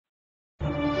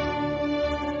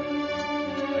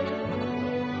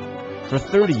For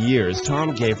 30 years,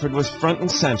 Tom Gayford was front and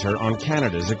center on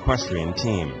Canada's equestrian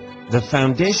team. The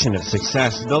foundation of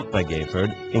success built by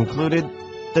Gayford included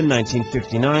the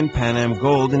 1959 Pan Am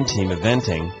Gold in team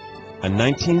eventing, a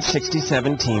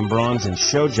 1967 team bronze in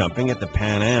show jumping at the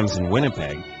Pan Ams in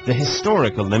Winnipeg, the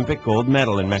historic Olympic gold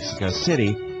medal in Mexico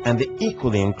City, and the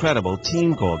equally incredible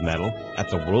team gold medal at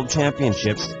the World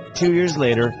Championships 2 years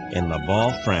later in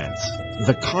Laval, France.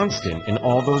 The constant in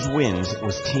all those wins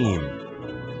was team.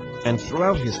 And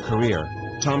throughout his career,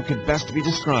 Tom could best be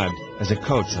described as a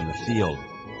coach on the field.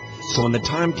 So when the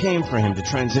time came for him to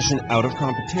transition out of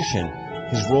competition,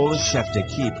 his role as chef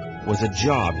d'équipe was a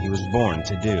job he was born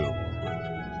to do.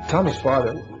 Tommy's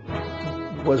father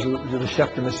was the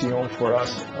chef de mission for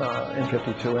us in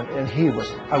 '52, and he was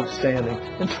outstanding.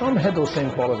 And Tom had those same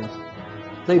qualities.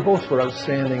 They both were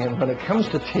outstanding, and when it comes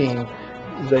to team,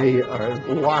 they are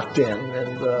locked in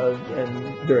and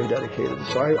very dedicated.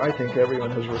 So I think everyone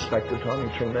has respected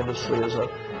Tommy tremendously as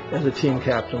a team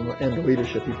captain and the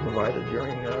leadership he provided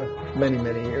during many,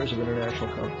 many years of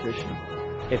international competition.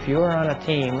 If you are on a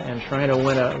team and trying to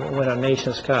win a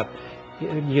Nations Cup,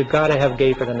 you've got to have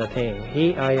Gayford in the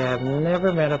team. I have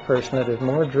never met a person that is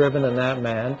more driven than that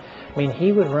man. I mean,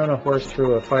 he would run a horse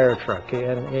through a fire truck,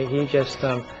 and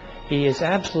he is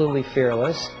absolutely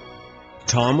fearless.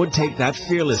 Tom would take that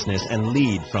fearlessness and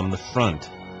lead from the front.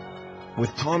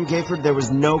 With Tom Gayford, there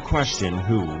was no question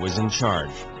who was in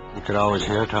charge. You could always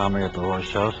hear Tommy at the horse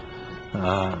shows.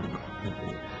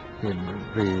 He'd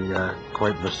be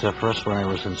quite vociferous when he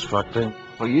was instructing.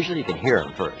 Well, usually you can hear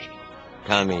him first.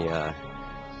 Tommy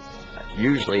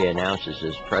usually announces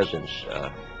his presence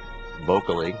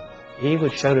vocally. He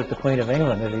would shout at the Queen of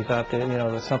England if he thought that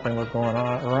that something was going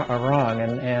on wrong,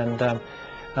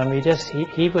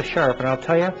 he was sharp. And I'll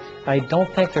tell you, I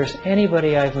don't think there's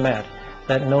anybody I've met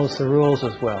that knows the rules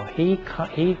as well. He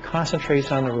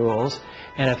concentrates on the rules,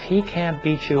 and if he can't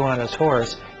beat you on his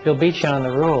horse, he'll beat you on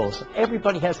the rules.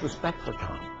 Everybody has respect for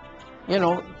Tom.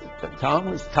 Tom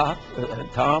was tough.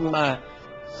 Tom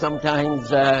sometimes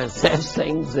says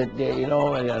things that, in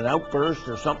an outburst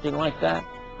or something like that.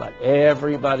 But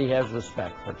everybody has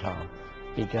respect for Tom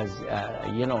because,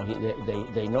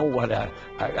 they know what a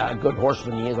good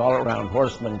horseman he is, all-around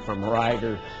horseman from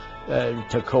rider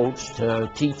to coach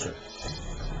to teacher.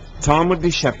 Tom would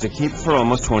be chef d'équipe for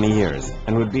almost 20 years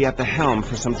and would be at the helm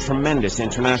for some tremendous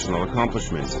international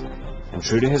accomplishments. And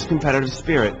true to his competitive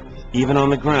spirit, even on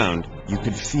the ground, you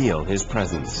could feel his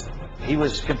presence. He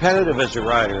was competitive as a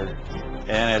rider, and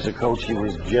as a coach he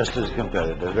was just as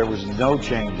competitive. There was no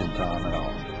change in Tom at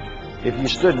all. If you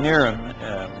stood near him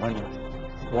when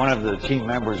one of the team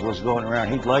members was going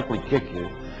around, he'd likely kick you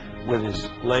with his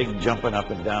leg jumping up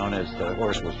and down as the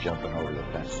horse was jumping over the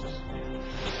fences.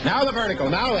 Now the vertical,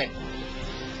 now in.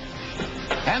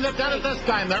 And they've done it this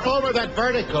time. They're over that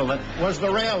vertical that was the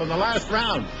rail in the last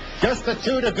round. Just the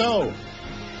 2 to go.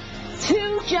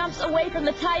 2 jumps away from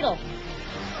the title.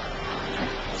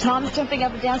 Tom's jumping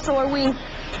up and down, so are we.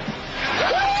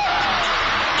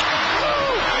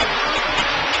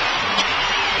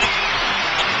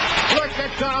 Look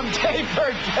at Tom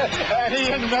Gayford and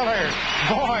Ian Miller.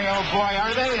 Boy, oh boy,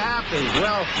 are they happy.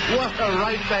 Well, what a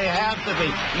right they have to be.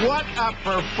 What a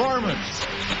performance.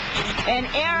 And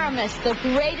Aramis, the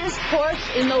greatest horse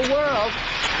in the world.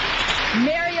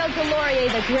 Mario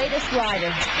Delorier, the greatest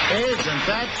rider. Isn't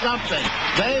that something?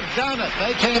 They've done it.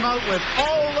 They came out with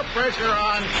all the pressure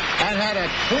on and had a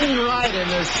clean ride in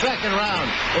this second round.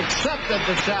 Accepted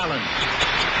the challenge.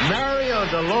 Mario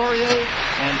Delorier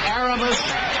and Aramis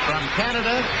from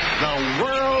Canada, the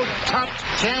World Cup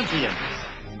champions.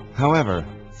 However,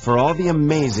 for all the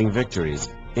amazing victories,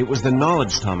 it was the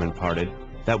knowledge Tom imparted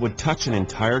that would touch an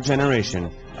entire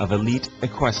generation of elite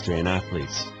equestrian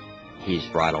athletes. He's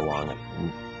brought along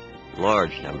a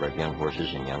large number of young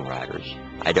horses and young riders.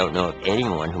 I don't know of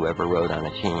anyone who ever rode on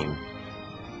a team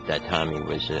that Tommy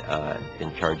was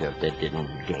in charge of that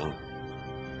didn't gain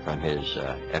from his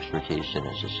expertise and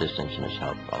his assistance and his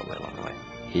help all the way along the way.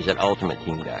 He's an ultimate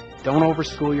team guy. Don't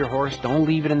overschool your horse. Don't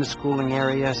leave it in the schooling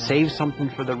area. Save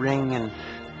something for the ring.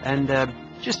 And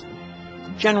just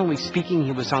generally speaking,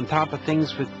 he was on top of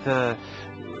things with,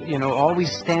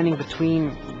 always standing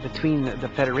between the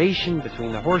federation,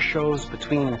 between the horse shows,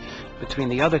 between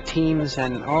the other teams,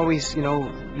 and always,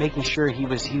 making sure he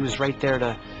was right there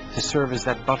to serve as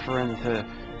that buffer and to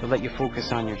let you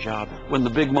focus on your job. When the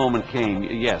big moment came,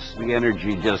 yes, the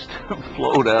energy just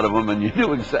flowed out of him, and you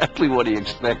knew exactly what he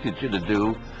expected you to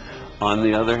do. On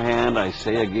the other hand, I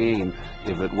say again,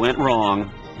 if it went wrong,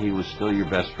 he was still your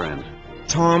best friend.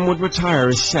 Tom would retire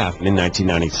as chef in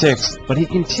 1996, but he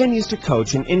continues to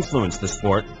coach and influence the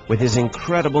sport with his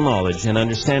incredible knowledge and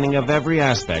understanding of every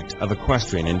aspect of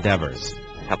equestrian endeavors.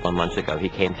 A couple of months ago, he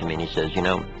came to me and he says, you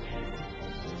know,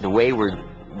 the way we're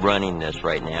running this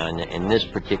right now, and this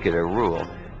particular rule,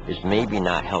 is maybe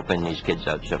not helping these kids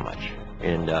out so much.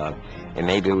 And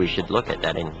maybe we should look at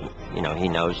that. And, he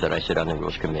knows that I sit on the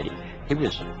rules committee. He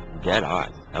was dead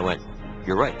on. I went,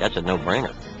 you're right, that's a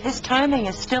no-brainer. His timing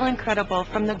is still incredible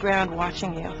from the ground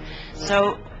watching you.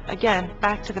 So, again,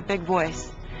 back to the big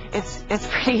voice. It's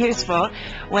pretty useful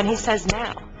when he says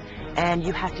now, and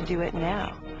you have to do it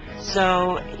now.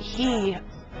 So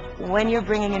when you're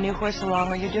bringing a new horse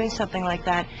along or you're doing something like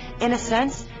that, in a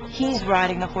sense, he's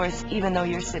riding the horse even though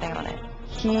you're sitting on it.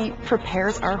 He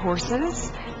prepares our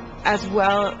horses as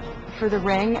well for the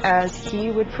ring as he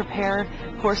would prepare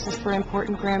horses for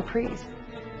important Grand Prix.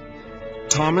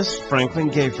 Thomas Franklin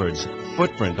Gayford's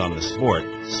footprint on the sport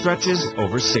stretches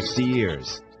over 60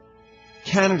 years.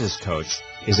 Canada's coach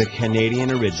is a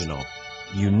Canadian original,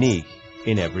 unique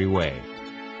in every way.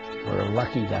 We're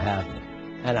lucky to have him.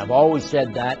 And I've always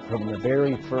said that from the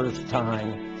very first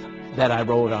time that I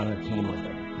rode on a team with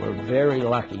him. We're very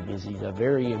lucky because he's a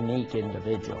very unique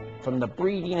individual. From the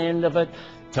breeding end of it,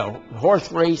 to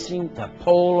horse racing, to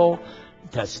polo,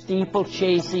 to steeple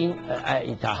chasing,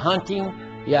 to hunting,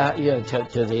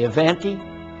 to the eventing.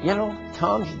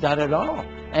 Tom's done it all.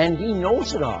 And he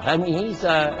knows it all. I mean, he's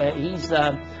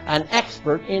an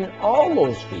expert in all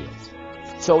those fields.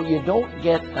 So you don't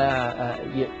get,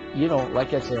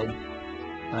 like I said,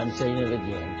 I'm saying it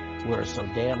again, we're so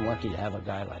damn lucky to have a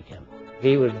guy like him.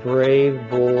 He was brave,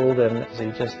 bold, and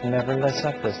he just never lets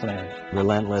up, this man.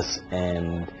 Relentless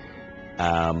and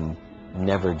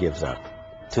never gives up.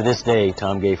 To this day,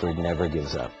 Tom Gayford never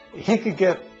gives up. He could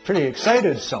get pretty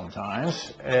excited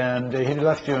sometimes, and he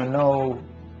left you in no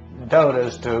doubt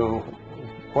as to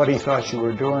what he thought you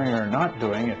were doing or not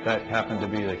doing, if that happened to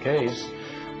be the case.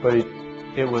 But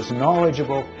it was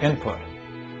knowledgeable input.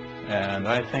 And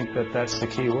I think that that's the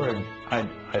key word.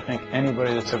 I think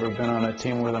anybody that's ever been on a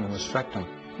team with him respect him.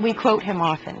 We quote him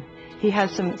often. He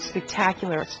has some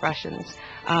spectacular expressions.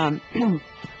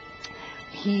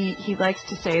 He likes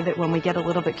to say that when we get a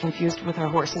little bit confused with our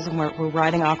horses and we're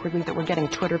riding awkwardly, that we're getting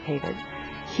Twitter-pated.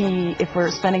 If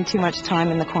we're spending too much time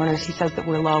in the corners, he says that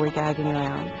we're lollygagging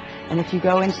around. And if you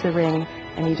go into the ring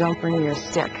and you don't bring your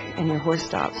stick and your horse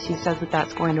stops, he says that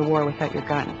that's going to war without your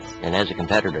guns. And as a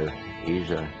competitor,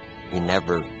 he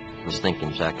never was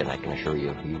thinking second, I can assure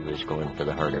you. He was going for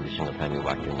the heart every single time he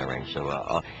walked in the ring.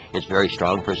 So his very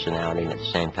strong personality, and at the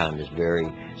same time is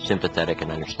very sympathetic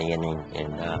and understanding,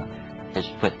 and has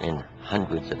put in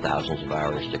hundreds of thousands of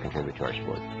hours to contribute to our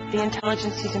sport. The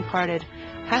intelligence he's imparted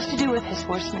has to do with his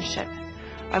horsemanship.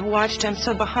 I've watched him,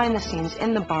 so behind the scenes,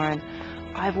 in the barn,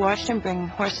 I've watched him bring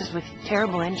horses with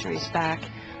terrible injuries back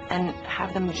and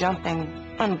have them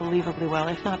jumping unbelievably well,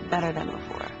 if not better than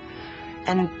before.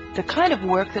 And the kind of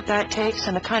work that takes,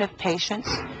 and the kind of patience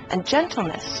and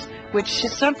gentleness, which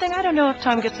is something I don't know if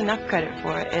Tom gets enough credit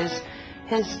for, is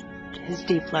his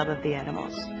deep love of the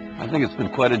animals. I think it's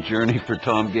been quite a journey for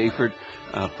Tom Gayford,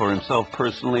 for himself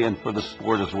personally and for the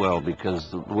sport as well, because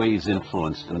the way he's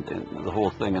influenced and the whole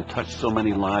thing and touched so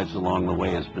many lives along the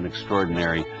way has been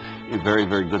extraordinary. A very,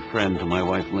 very good friend to my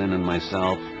wife Lynn and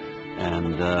myself.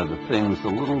 And the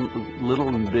little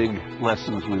and big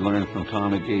lessons we learned from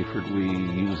Tom at Gayford, we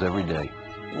use every day.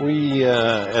 We,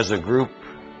 as a group,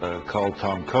 called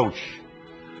Tom Coach.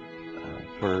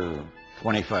 For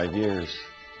 25 years,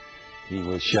 he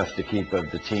was chef de keep of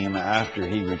the team. After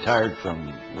he retired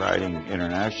from riding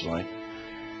internationally,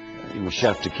 he was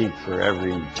chef de keep for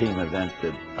every team event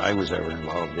that I was ever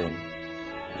involved in.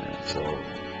 So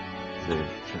the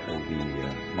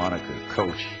moniker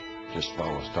Coach just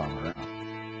follows Tom around.